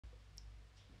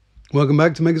Welcome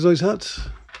back to Megazoid's Hut.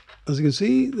 As you can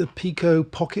see, the Pico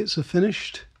pockets are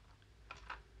finished.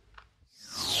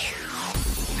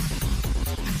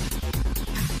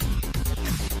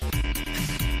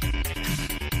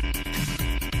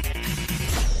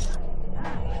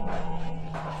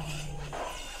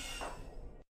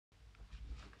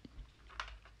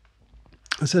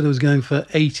 I said I was going for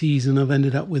 80s and I've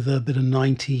ended up with a bit of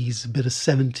 90s, a bit of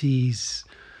 70s.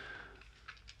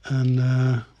 And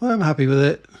well, I'm happy with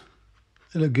it.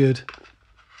 They look good.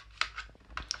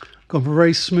 Gone for a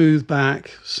very smooth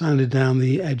back, sanded down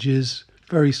the edges,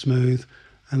 very smooth,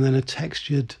 and then a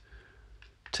textured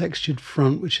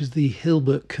front, which is the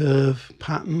Hilbert curve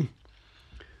pattern.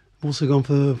 I've also gone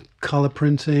for color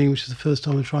printing, which is the first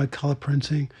time I tried color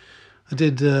printing. I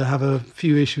did have a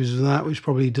few issues with that, which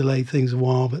probably delayed things a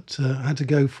while, but I had to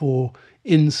go for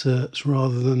inserts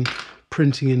rather than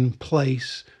printing in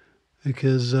place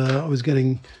because I was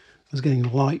getting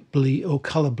light bleed, or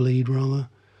color bleed rather.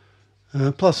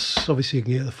 Plus, obviously, you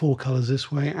can get the 4 colors this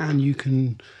way, and you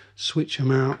can switch them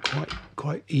out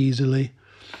quite easily.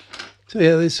 So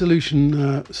yeah, the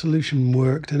solution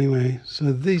worked anyway.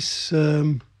 So these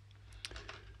ones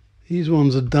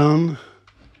are done,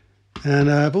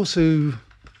 and I've also,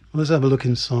 let's have a look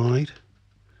inside.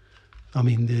 I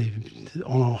mean, the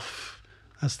on-off.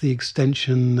 That's the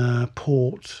extension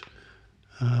port.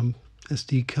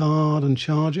 SD card and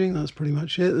charging, that's pretty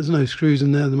much it. There's no screws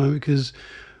in there at the moment because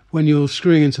when you're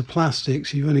screwing into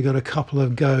plastics, you've only got a couple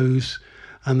of goes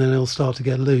and then it'll start to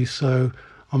get loose. So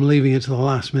I'm leaving it to the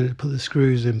last minute to put the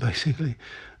screws in, basically.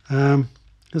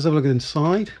 Let's have a look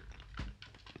inside.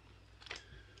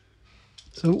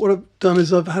 So what I've done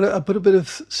is I put a bit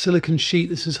of silicon sheet.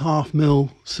 This is 1/2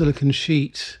 mil silicon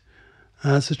sheet.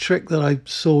 It's a trick that I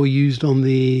saw used on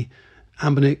the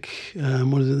Ambonic,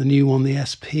 what is it, the new one, the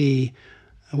SP,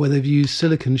 where they've used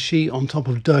silicon sheet on top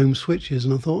of dome switches,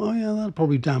 and I thought, oh yeah, that'll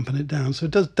probably dampen it down. So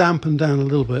it does dampen down a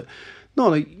little bit,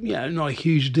 not a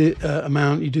huge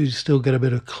amount. You do still get a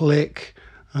bit of click.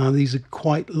 These are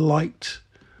quite light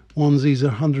ones. These are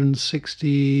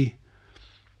 160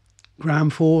 gram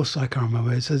force. I can't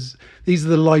remember. It says these are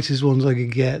the lightest ones I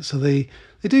could get, so they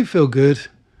do feel good.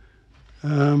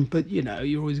 But you know,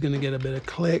 you're always going to get a bit of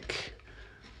click.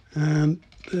 And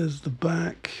there's the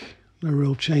back, no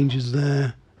real changes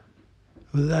there.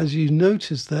 But as you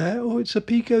notice there, oh, it's a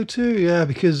Pico too, yeah,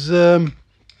 because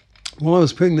while I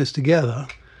was putting this together,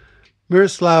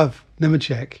 Miroslav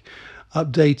Nemecek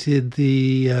updated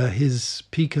his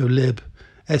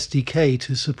PicoLibSDK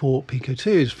to support Pico 2.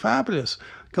 It's fabulous.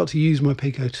 Got to use my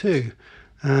Pico 2,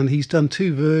 and he's done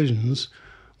 2 versions.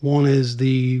 One is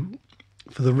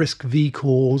for the RISC V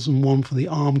cores, and one for the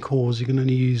ARM cores. You can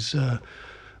only use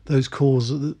those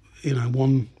cores, you know,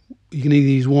 one, you can either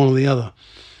use one or the other.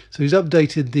 So he's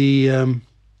updated the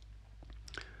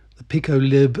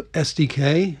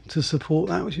PicoLibSDK to support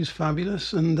that, which is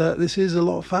fabulous. And this is a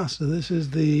lot faster. This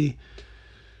is the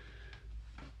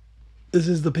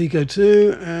Pico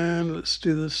 2, and let's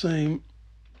do the same.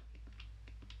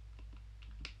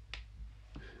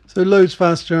 So loads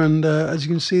faster, and as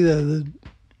you can see there,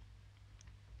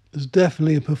 there's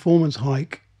definitely a performance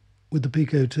hike with the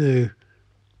Pico 2.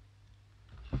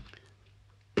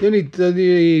 The only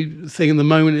thing at the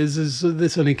moment is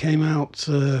this only came out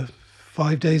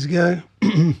 5 days ago,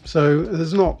 so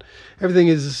there's not, everything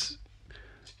is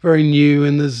very new,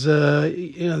 and there's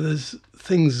you know, there's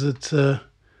things that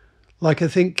like I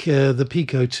think the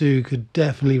Pico 2 could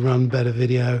definitely run better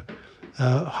video,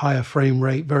 higher frame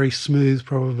rate, very smooth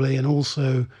probably, and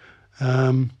also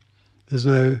it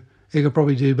could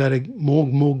probably do better,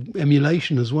 more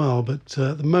emulation as well. But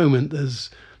at the moment, there's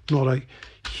not a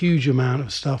huge amount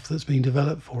of stuff that's being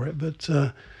developed for it. But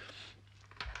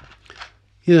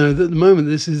you know, at the moment,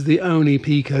 this is the only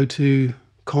Pico 2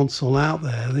 console out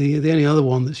there. The only other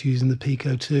one that's using the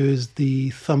Pico 2 is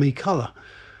the Thumby Color,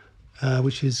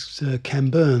 which is Ken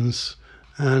Burns.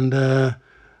 And I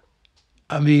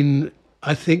mean,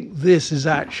 I think this is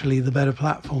actually the better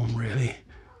platform, really.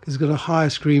 It's got a higher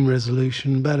screen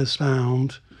resolution, better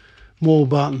sound, more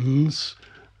buttons.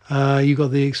 You've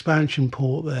got the expansion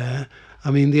port there. I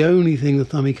mean, the only thing the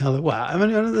Thumby Color, well, I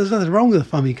mean, there's nothing wrong with the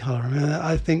Thumby Color. I mean,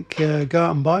 I think go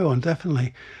out and buy one,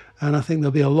 definitely. And I think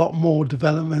there'll be a lot more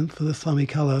development for the Thumby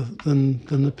Color than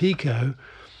the Pico,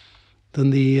 than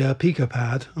the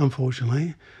Picopad,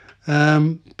 unfortunately.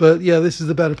 But yeah, this is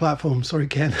the better platform. Sorry,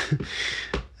 Ken.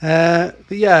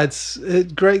 But yeah, it's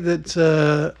great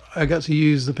that I got to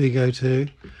use the Pico 2,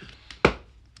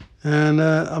 and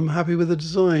I'm happy with the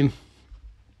design.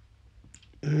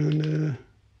 And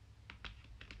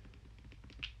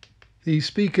the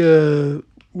speaker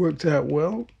worked out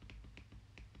well.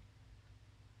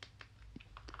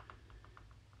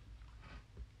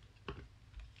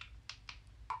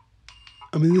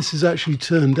 I mean, this is actually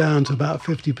turned down to about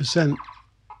 50%.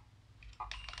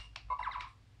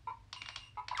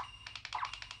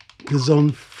 Because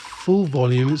on full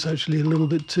volume, it's actually a little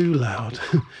bit too loud.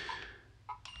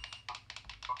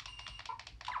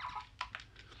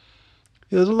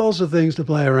 There's lots of things to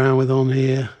play around with on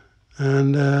here,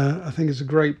 and I think it's a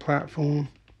great platform.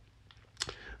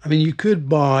 I mean, you could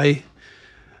buy,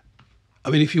 I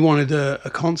mean, if you wanted a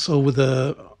console with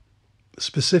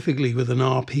specifically with an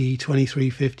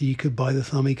RP2350, you could buy the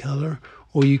Thumby color,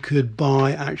 or you could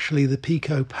buy, actually, the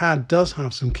Picopad does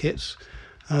have some kits.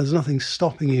 There's nothing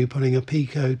stopping you putting a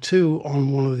Pico 2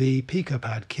 on one of the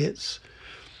Picopad kits.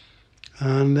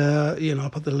 And, you know, I'll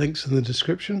put the links in the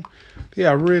description. But yeah,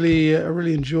 I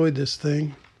really enjoyed this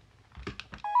thing.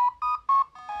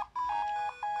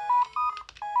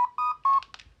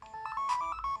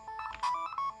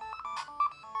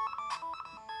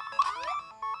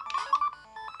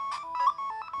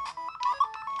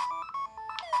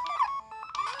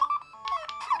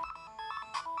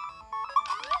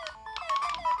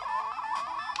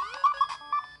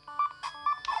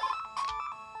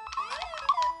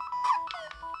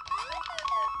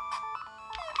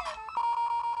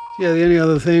 Yeah, the only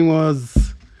other thing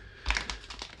was,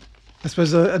 I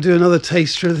suppose I do another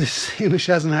taster of this thing, which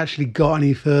hasn't actually got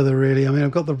any further, really. I mean,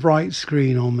 I've got the right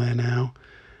screen on there now,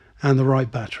 and the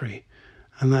right battery,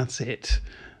 and that's it.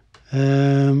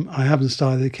 I haven't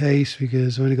started the case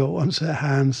because I've only got one set of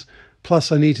hands.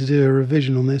 Plus, I need to do a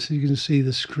revision on this. As you can see,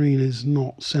 the screen is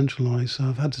not centralized, so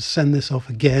I've had to send this off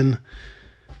again.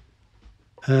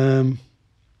 Second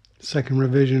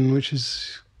revision, which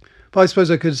is... But I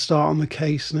suppose I could start on the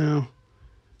case now.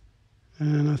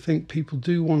 And I think people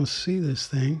do want to see this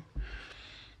thing.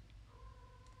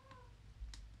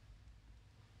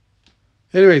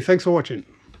 Anyway, thanks for watching.